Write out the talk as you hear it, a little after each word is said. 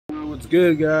What's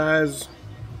good, guys?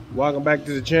 Welcome back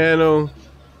to the channel.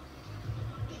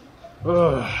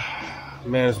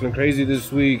 Man, it's been crazy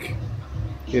this week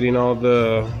getting all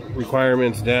the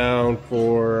requirements down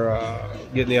for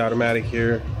getting the automatic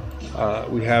here.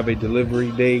 We have a delivery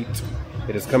date.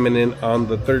 It is coming in on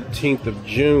the 13th of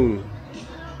June.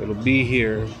 It'll be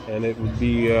here, and it would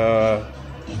be it'll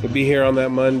be here on that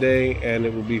Monday, and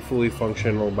it will be fully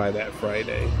functional by that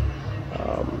Friday.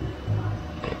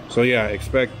 So yeah,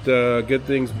 expect good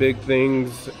things, big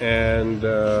things, and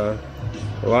a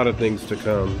lot of things to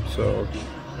come. So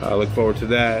I look forward to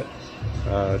that.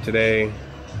 Today,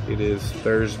 it is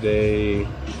Thursday,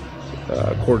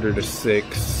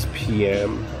 5:45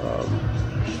 p.m.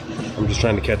 I'm just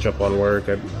trying to catch up on work.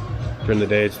 During the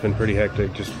day, it's been pretty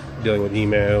hectic, just dealing with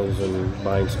emails and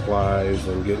buying supplies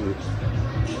and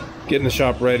getting the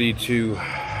shop ready to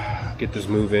get this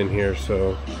move in here.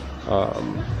 So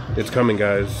it's coming,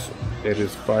 guys. It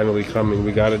is finally coming.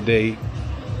 We got a date,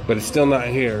 but it's still not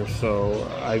here. So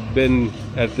I've been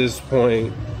at this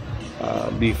point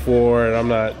before, and I'm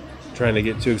not trying to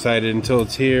get too excited until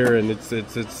it's here and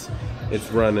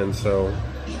it's running. So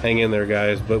hang in there,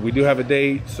 guys. But we do have a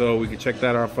date, so we can check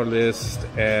that off our list,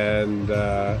 and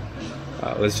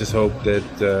let's just hope that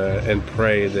and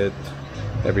pray that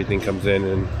everything comes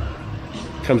in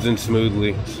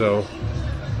smoothly. So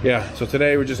yeah, so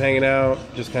today we're just hanging out,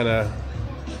 just kind of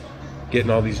getting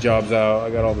all these jobs out.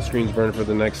 I got all the screens burned for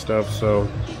the next stuff, so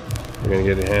we're gonna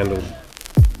get it handled.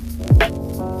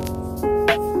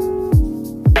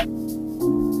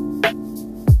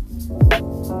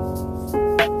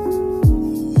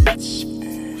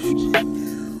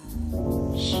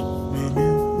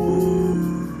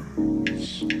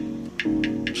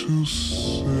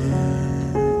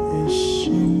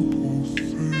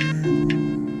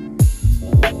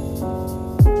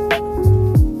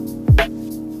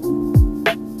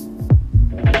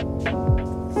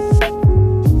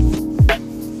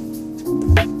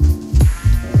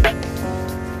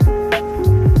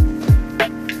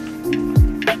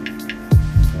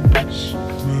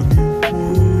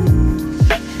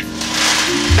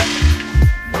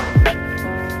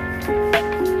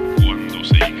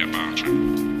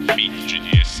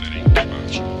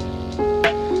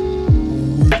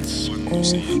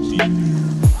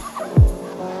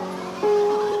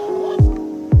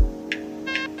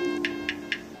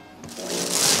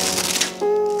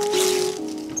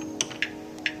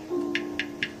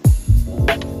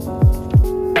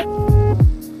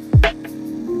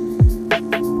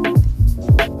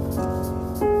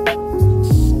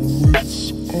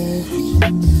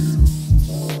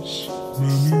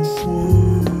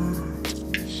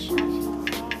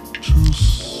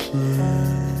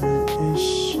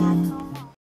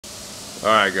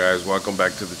 Alright, guys, welcome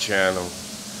back to the channel.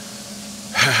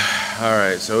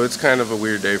 Alright, so it's kind of a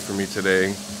weird day for me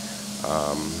today.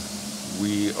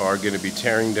 We are going to be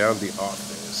tearing down the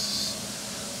office.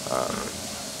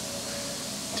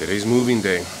 Today's moving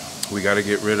day. We got to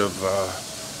get rid of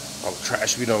all the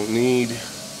trash we don't need,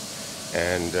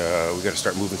 and we got to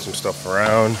start moving some stuff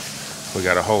around. We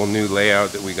got a whole new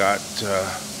layout that we got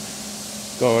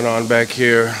going on back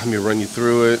here. Let me run you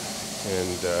through it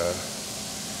and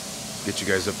get you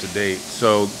guys up to date.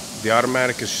 So the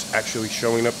automatic is actually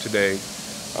showing up today.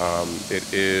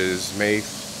 It is May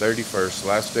 31st,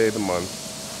 last day of the month.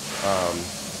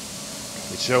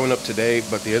 It's showing up today,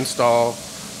 but the install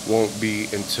won't be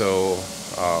until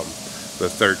the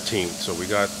 13th. So we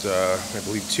got, I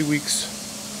believe, 2 weeks.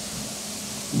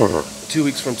 2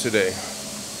 weeks from today.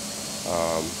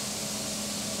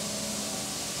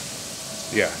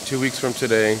 Yeah, 2 weeks from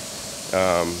today,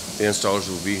 the installers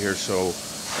will be here. So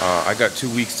I got 2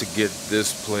 weeks to get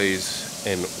this place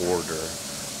in order.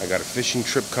 I got a fishing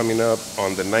trip coming up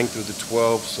on the 9th or the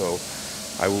 12th, so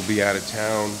I will be out of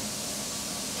town.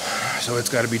 So it's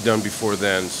got to be done before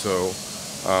then. So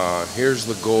here's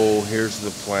the goal, here's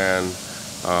the plan.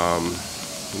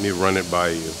 Let me run it by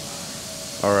you.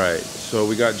 Alright, so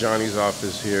we got Johnny's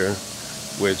office here,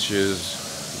 which is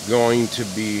going to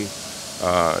be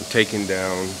taken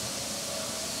down,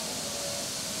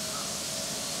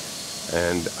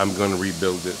 and I'm going to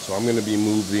rebuild it. So I'm going to be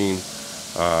moving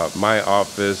my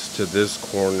office to this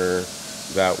corner.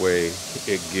 That way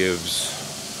it gives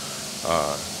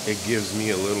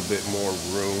me a little bit more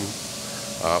room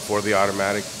for the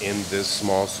automatic in this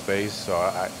small space. So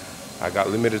I got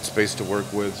limited space to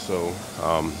work with, so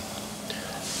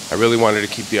I really wanted to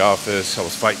keep the office. I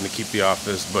was fighting to keep the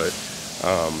office, but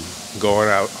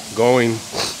going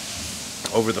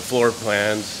over the floor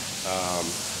plans,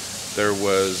 there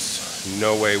was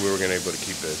no way we were going to be able to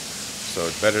keep it. So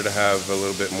it's better to have a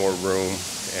little bit more room,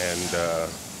 and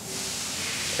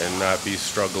and not be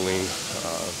struggling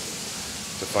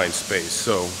to find space.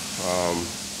 So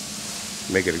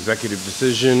make an executive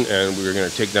decision, and we're going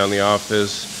to take down the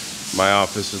office. My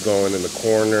office is going in the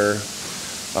corner.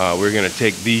 We're going to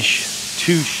take these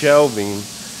two shelving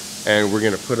and we're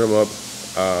going to put them up.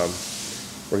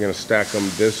 We're going to stack them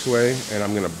this way, and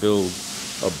I'm going to build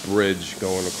a bridge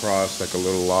going across, like a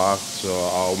little loft. So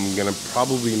I'm going to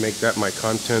probably make that my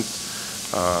content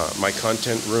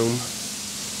room.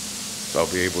 So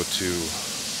I'll be able to,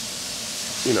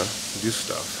 you know, do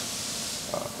stuff.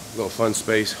 A little fun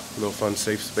space, a little fun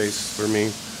safe space for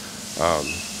me.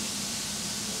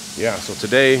 Yeah, so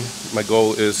today my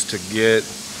goal is to get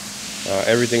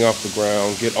everything off the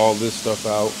ground, get all this stuff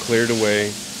out, cleared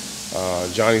away.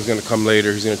 Johnny's gonna come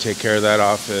later, he's gonna take care of that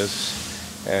office.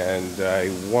 And I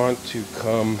want to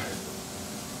come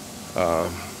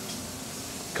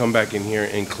back in here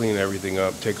and clean everything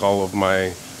up, take all of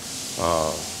my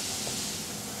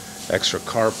extra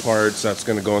car parts, that's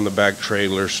gonna go in the back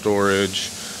trailer storage,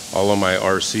 all of my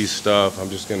RC stuff. I'm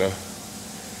just gonna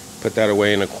put that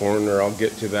away in a corner. I'll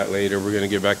get to that later. We're gonna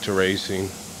get back to racing.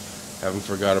 Haven't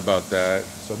forgot about that.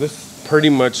 So this pretty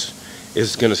much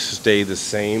is gonna stay the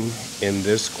same in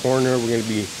this corner. We're gonna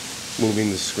be moving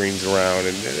the screens around,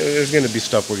 and there's gonna be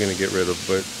stuff we're gonna get rid of,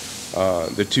 but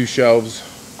the two shelves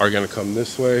are gonna come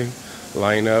this way,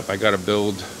 line up. I gotta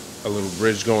build a little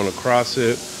bridge going across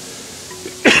it.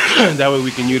 That way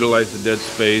we can utilize the dead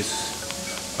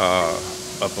space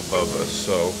up above us.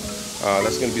 So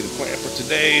that's gonna be the plan for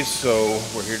today. So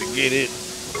we're here to get it.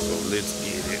 So let's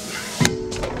get it.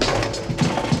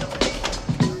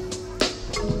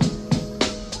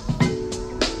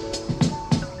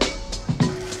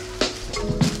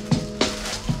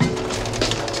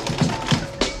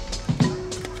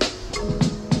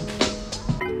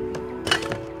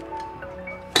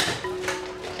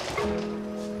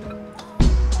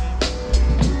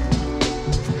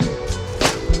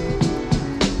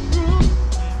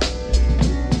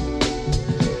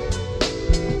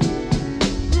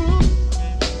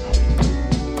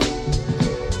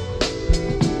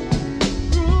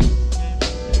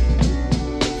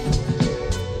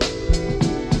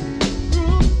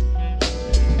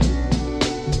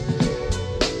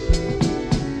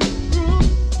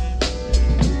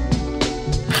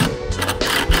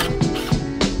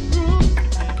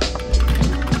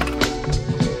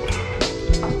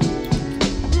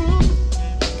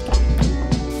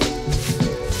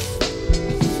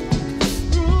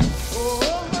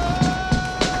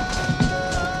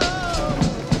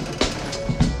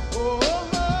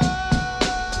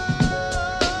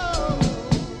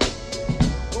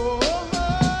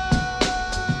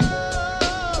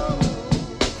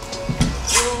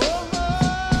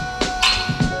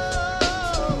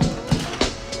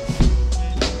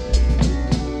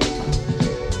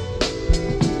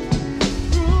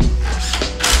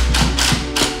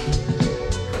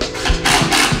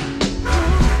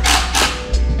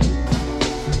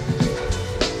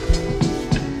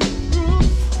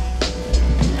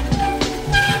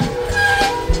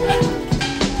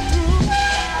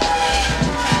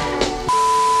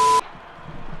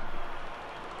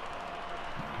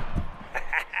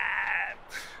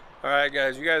 Alright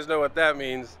guys, you guys know what that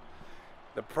means.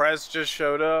 The press just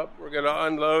showed up. We're gonna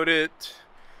unload it.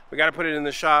 We gotta put it in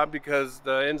the shop because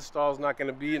the install is not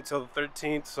gonna be until the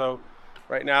 13th. So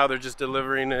right now they're just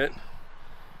delivering it.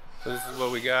 So this is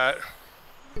what we got.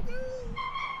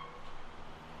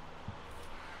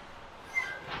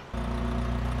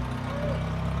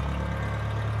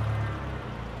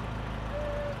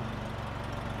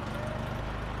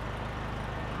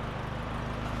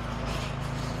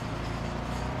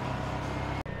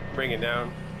 Bring it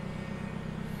down.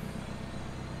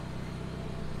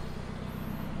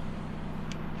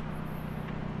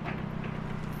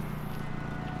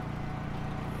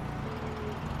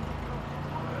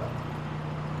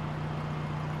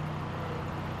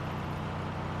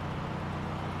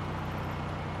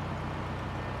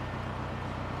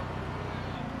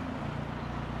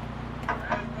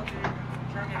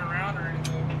 Turning around or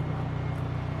anything.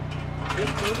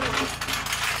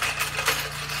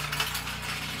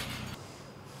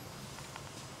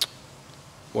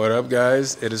 What up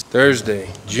guys? It is Thursday,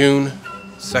 June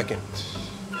 2nd.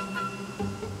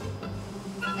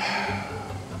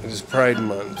 It is Pride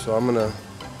Month, so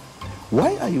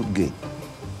Why are you gay?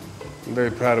 I'm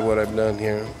very proud of what I've done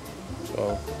here.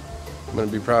 So I'm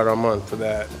gonna be proud all month for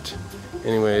that.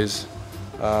 Anyways,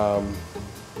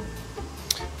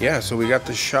 yeah, so we got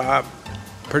the shop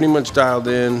pretty much dialed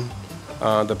in.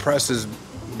 The press is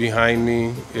behind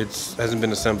me. It hasn't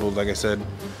been assembled, like I said,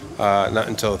 not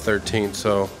until the 13th.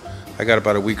 So I got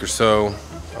about a week or so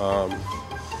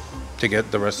to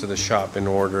get the rest of the shop in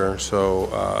order. So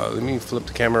let me flip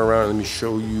the camera around and let me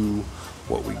show you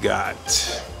what we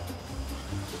got.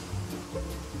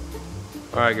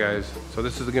 All right, guys, so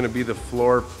this is going to be the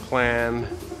floor plan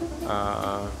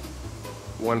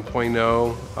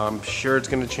 1.0. I'm sure it's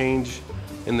going to change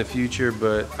in the future,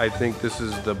 but I think this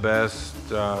is the best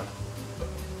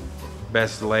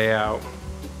layout.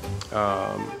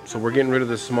 So we're getting rid of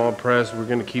the small press. We're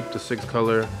going to keep the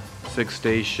 6-color,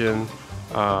 6-station.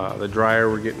 The dryer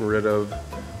we're getting rid of.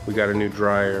 We got a new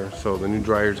dryer, so the new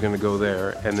dryer is going to go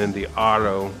there, and then the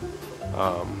auto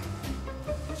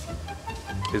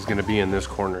is going to be in this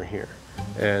corner here.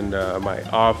 And my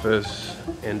office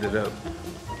ended up,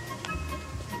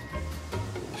 let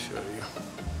me show you.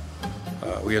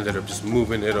 We ended up just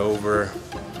moving it over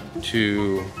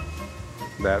to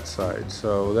that side.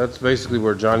 So that's basically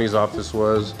where Johnny's office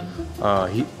was.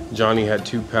 Johnny had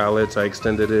 2 pallets. I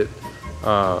extended it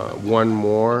 1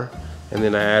 more, and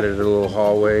then I added a little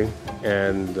hallway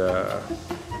and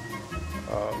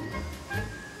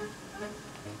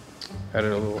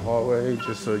added a little hallway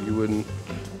just so you wouldn't,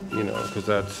 you know, because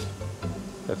that's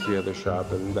the other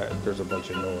shop, and that there's a bunch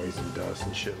of noise and dust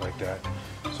and shit like that.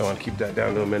 So I want to keep that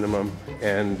down to a minimum,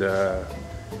 and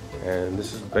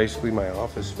this is basically my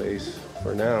office space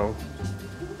for now.